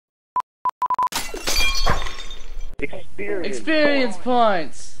Experience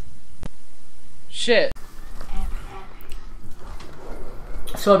points. Shit.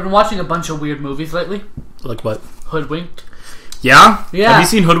 So I've been watching a bunch of weird movies lately. Like what? Hoodwinked. Yeah? Yeah. Have you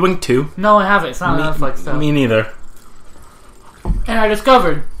seen Hoodwinked 2? No, I haven't. It's not on Netflix though. Me neither. And I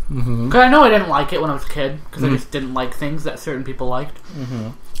discovered, because I know I didn't like it when I was a kid, because I just didn't like things that certain people liked.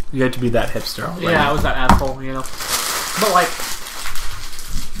 You had to be that hipster already. Yeah, I was that asshole, you know. But like,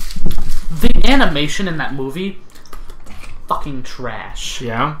 the animation in that movie, fucking trash.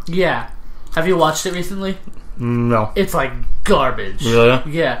 Yeah? Yeah. Have you watched it recently? No. It's like garbage. Really?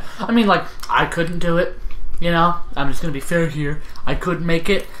 Yeah. I mean, like, I couldn't do it. You know? I'm just gonna be fair here. I couldn't make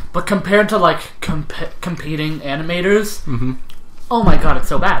it. But compared to, like, competing animators, oh my god, it's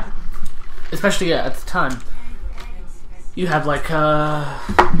so bad. Especially at the time. You had, like,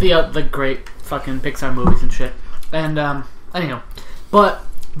 the great fucking Pixar movies and shit. And, anyhow. But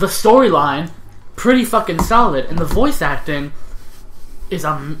the storyline, pretty fucking solid. And the voice acting is,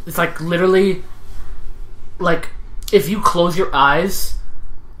 it's like, literally, like, if you close your eyes,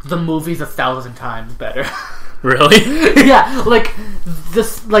 the movie's 1,000 times better. Really? Yeah, like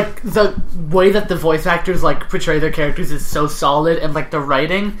this, like the way that the voice actors like portray their characters is so solid, and like the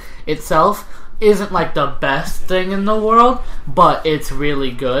writing itself isn't like the best thing in the world, but it's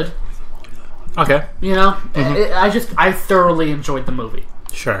really good. Okay. You know, I thoroughly enjoyed the movie.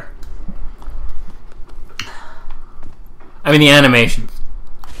 Sure. I mean, the animation,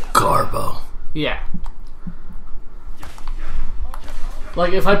 garbo. Yeah.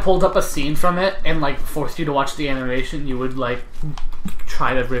 Like, if I pulled up a scene from it and, like, forced you to watch the animation, you would, like,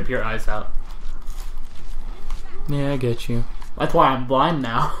 try to rip your eyes out. Yeah, I get you. That's why I'm blind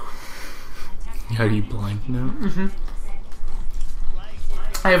now. Are you blind now?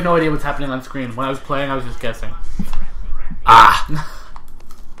 I have no idea what's happening on screen. When I was playing, I was just guessing. Ah!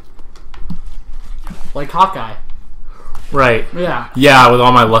 Like Hawkeye. Right. Yeah. Yeah, with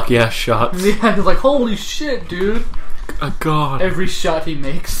all my lucky-ass shots. Yeah, he's like, holy shit, dude. Oh, God. Every shot he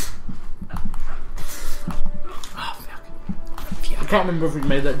makes. Oh, I can't remember if we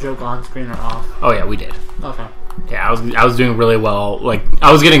made that joke on screen or off. oh, yeah, we did. Okay. Yeah, I was doing really well. Like,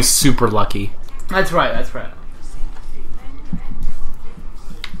 I was getting super lucky. That's right, that's right.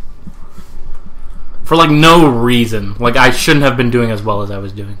 For, like, no reason. Like, I shouldn't have been doing as well as I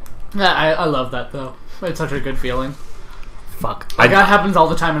was doing. Yeah, I love that, though. It's such a good feeling. Fuck. Like, that happens all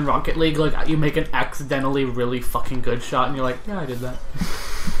the time in Rocket League. Like, you make an accidentally really fucking good shot, and you're like, yeah, I did that.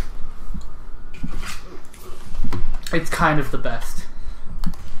 It's kind of the best.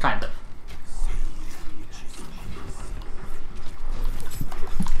 Kind of.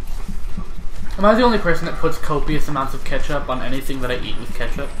 Am I the only person that puts copious amounts of ketchup on anything that I eat with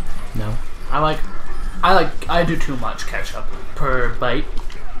ketchup? No. I do too much ketchup per bite.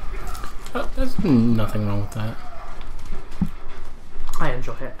 Oh, there's nothing wrong with that. I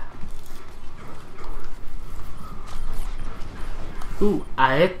enjoy it. Ooh,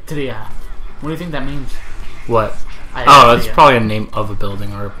 Aetria. What do you think that means? What? Aetria. Oh, it's probably a name of a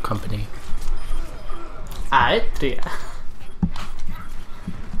building or a company. Aetria.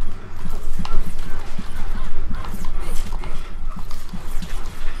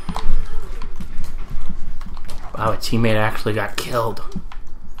 Wow, a teammate actually got killed.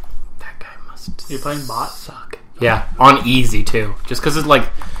 That guy must. You're playing bot? Suck. Yeah, on easy too. Just because it's like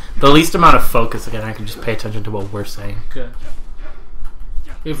the least amount of focus. Again, I can just pay attention to what we're saying. Good.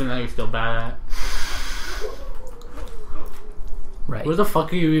 Even though you're still bad at it. Right. What the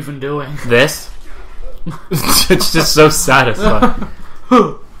fuck are you even doing? This? It's just so satisfying.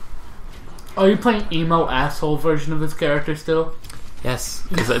 Are you playing emo asshole version of this character still? Yes,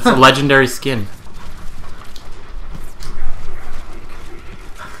 because it's a legendary skin.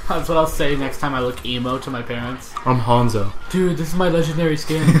 That's what I'll say next time I look emo to my parents. I'm Hanzo. Dude, this is my legendary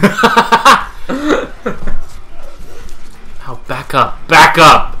skin. Oh, back up. Back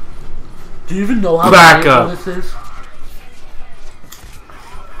up! Do you even know how Back valuable up. this is?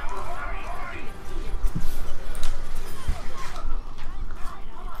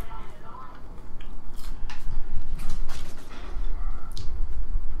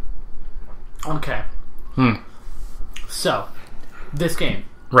 Okay. So, this game.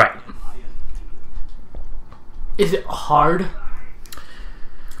 Right. Is it hard?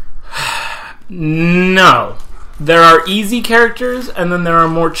 No. There are easy characters, and then there are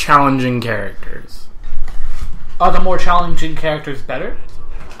more challenging characters. Are the more challenging characters better?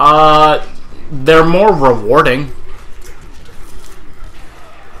 They're more rewarding.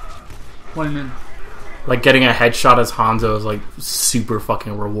 What do you mean? Like, getting a headshot as Hanzo is, like, super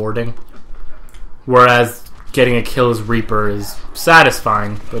fucking rewarding. Whereas getting a kill as Reaper is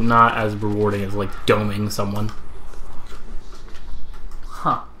satisfying, but not as rewarding as, like, doming someone.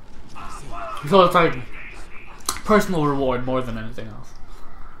 Huh. So it's like personal reward more than anything else.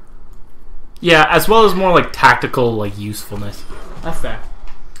 Yeah, as well as more like tactical like usefulness. That's fair.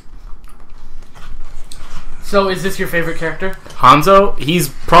 So is this your favorite character? Hanzo, he's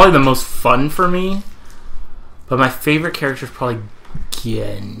probably the most fun for me. But my favorite character is probably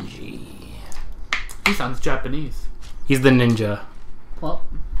Genji. He sounds Japanese. He's the ninja. Well,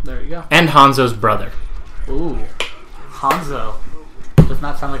 there you go. And Hanzo's brother. Ooh. Hanzo. Does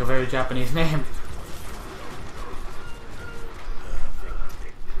not sound like a very Japanese name.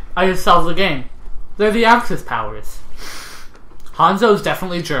 I just solved the game. They're the Axis powers. Hanzo's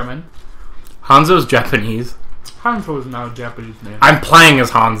definitely German. Hanzo's Japanese. Hanzo is not a Japanese name. I'm playing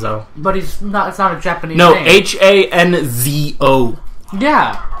as Hanzo. But he's not. It's not a Japanese No, name. Hanzo.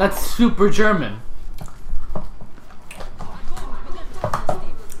 Yeah, that's super German.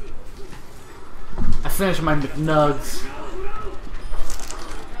 I finished my McNugs.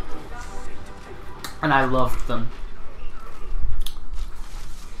 And I loved them.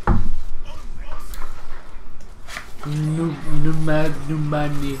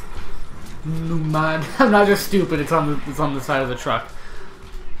 Numani. I'm not just stupid. It's on the side of the truck.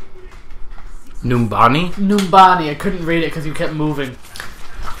 Numbani? Numbani. I couldn't read it because you kept moving.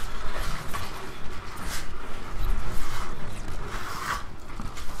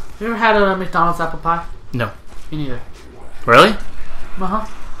 You ever had a McDonald's apple pie? No. Me neither. Really? Uh-huh.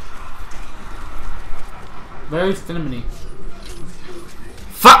 Very cinnamony.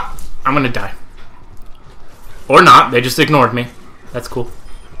 Fuck! I'm gonna die. Or not. They just ignored me. That's cool.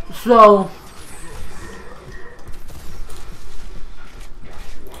 So,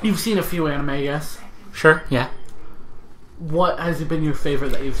 you've seen a few anime, I guess. Sure, yeah. What has been your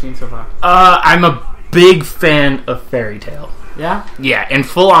favorite that you've seen so far? I'm a big fan of Fairy Tail. Yeah? Yeah, in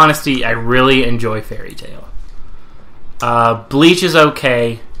full honesty, I really enjoy Fairy Tail. Bleach is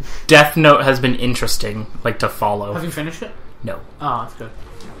okay. Death Note has been interesting, like, to follow. Have you finished it? No. Oh, that's good.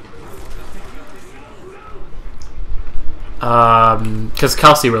 Because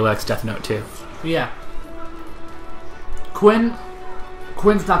Kelsey really likes Death Note, too. Yeah. Quinn's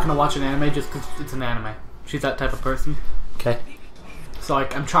not going to watch an anime just because it's an anime. She's that type of person. Okay. So,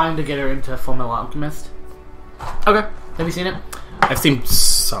 like, I'm trying to get her into Full Metal Alchemist. Okay. Have you seen it? I've seen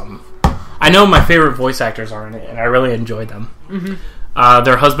some. I know my favorite voice actors are in it, and I really enjoy them. Mm-hmm.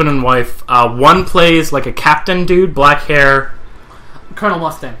 They're husband and wife. One plays like a captain dude, black hair. Colonel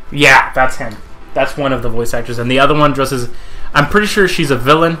Mustang. Yeah, that's him. That's one of the voice actors. And the other one dresses... I'm pretty sure she's a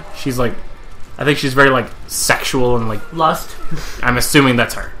villain. She's like... I think she's very, like, sexual and, like... Lust. I'm assuming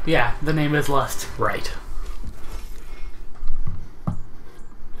that's her. Yeah, the name is Lust. Right.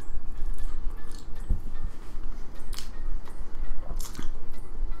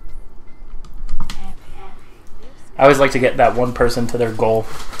 I always like to get that one person to their goal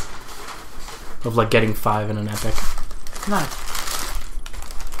of, like, getting 5 in an epic. Nice.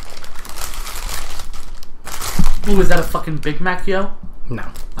 Ooh, is that a fucking Big Mac, yo?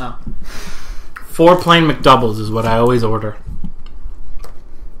 No. Oh. 4 plain McDoubles is what I always order.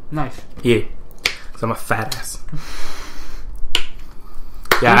 Nice. Yeah. Because I'm a fat ass.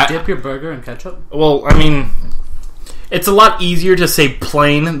 Yeah. Do you dip your burger in ketchup? Well, I mean... It's a lot easier to say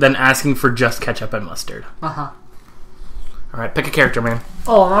plain than asking for just ketchup and mustard. Uh-huh. Alright, pick a character, man.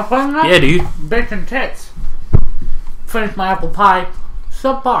 Oh, am I playing that? Yeah, dude. Bacon tits. Finished my apple pie.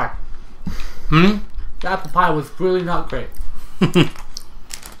 Subpar. Hmm? The apple pie was really not great.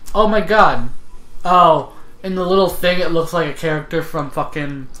 Oh my god. Oh, in the little thing it looks like a character from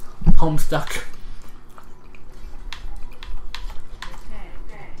fucking Homestuck.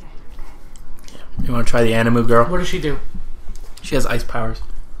 You want to try the Animu girl? What does she do? She has ice powers.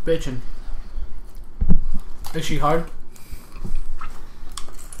 Bitchin'. Is she hard?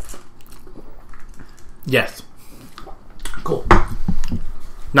 Yes. Cool.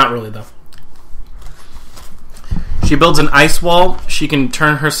 Not really, though. She builds an ice wall. She can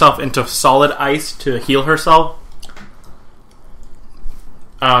turn herself into solid ice to heal herself.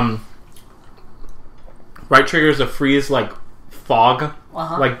 Right trigger is a freeze, like, fog,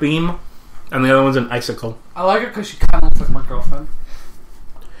 like beam. And the other one's an icicle. I like her because she kind of looks like my girlfriend.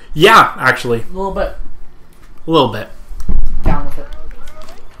 Yeah, actually. A little bit. A little bit. Down with it.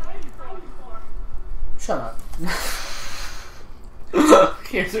 Shut up.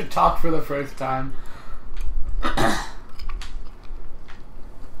 Here's her talk for the first time.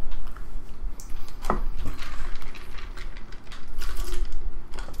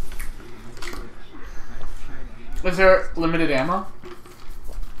 Is there limited ammo?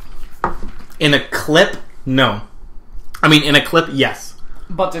 In a clip, no. I mean, in a clip, yes.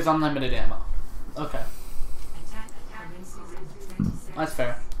 But there's unlimited ammo. Okay. That's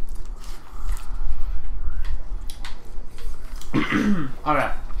fair.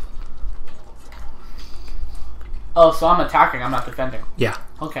 Alright. Oh, so I'm attacking, I'm not defending. Yeah.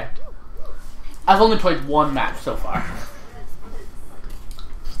 Okay. I've only played one match so far.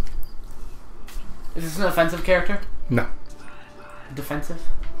 Is this an offensive character? No. Defensive?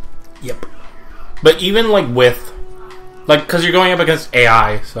 Yep. But even, like, with... Like, because you're going up against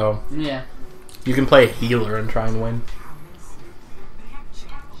AI, so... Yeah. You can play a healer and try and win.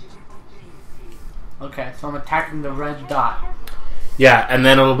 Okay, so I'm attacking the red dot. Yeah, and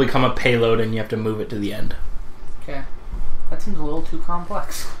then it'll become a payload and you have to move it to the end. Okay. That seems a little too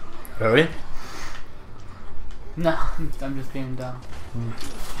complex. Really? No, I'm just being dumb.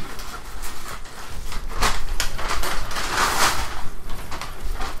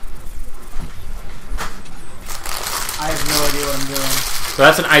 I have no idea what I'm doing. So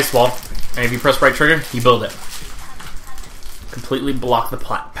that's an ice wall, and if you press right trigger, you build it. Completely block the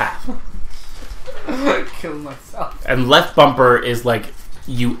path. I killed myself. And left bumper is like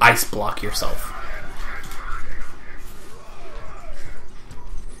you ice block yourself.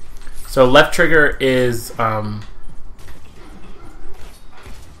 So left trigger is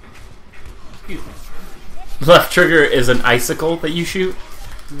left trigger is an icicle that you shoot.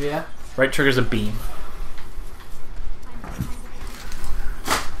 Yeah. Right trigger is a beam.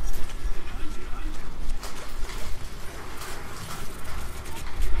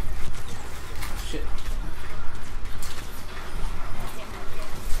 Shit.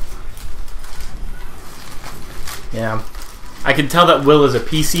 Yeah. I can tell that Will is a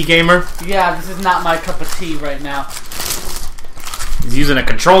PC gamer. Yeah, this is not my cup of tea right now. He's using a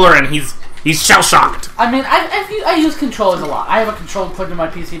controller and he's shell-shocked. I mean, I use controllers a lot. I have a controller plugged in my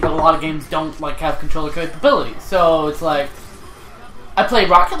PC, but a lot of games don't like have controller capabilities. So it's like, I play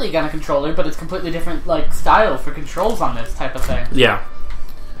Rocket League on a controller, but it's completely different like style for controls on this type of thing. Yeah.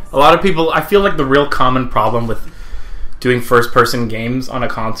 A lot of people, I feel like the real common problem with doing first-person games on a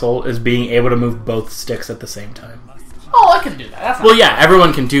console is being able to move both sticks at the same time. Oh, I can do that. That's not Well, yeah,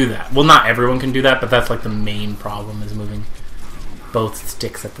 everyone can do that. Well, not everyone can do that, but that's like the main problem is moving both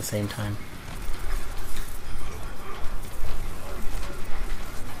sticks at the same time.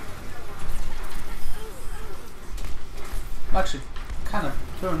 I'm actually kind of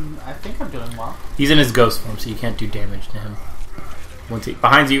doing. I think I'm doing well. He's in his ghost form, so you can't do damage to him. Once he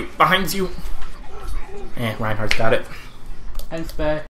behind you, eh? Reinhardt's got it. Thanks, Bay.